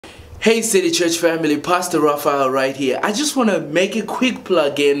Hey City Church family, Pastor Raphael right here. I just want to make a quick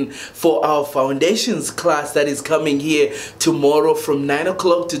plug-in for our foundations class that is coming here tomorrow from 9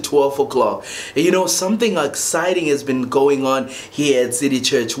 o'clock to 12 o'clock. You know, something exciting has been going on here at City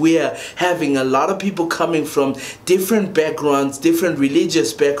Church. We are having a lot of people coming from different backgrounds, different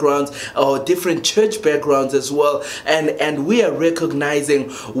religious backgrounds, or different church backgrounds as well. And we are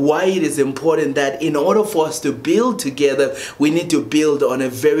recognizing why it is important that in order for us to build together, we need to build on a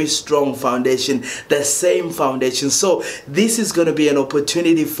very strong foundation, the same foundation. So this is going to be an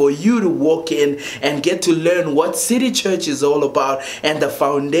opportunity for you to walk in and get to learn what City Church is all about and the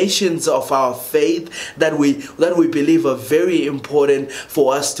foundations of our faith that we believe are very important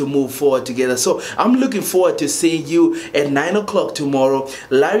for us to move forward together. So I'm looking forward to seeing you at 9 o'clock tomorrow.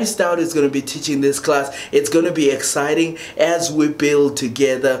 Larry Stout is going to be teaching this class. It's going to be exciting as we build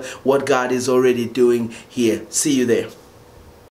together what God is already doing here. See you there.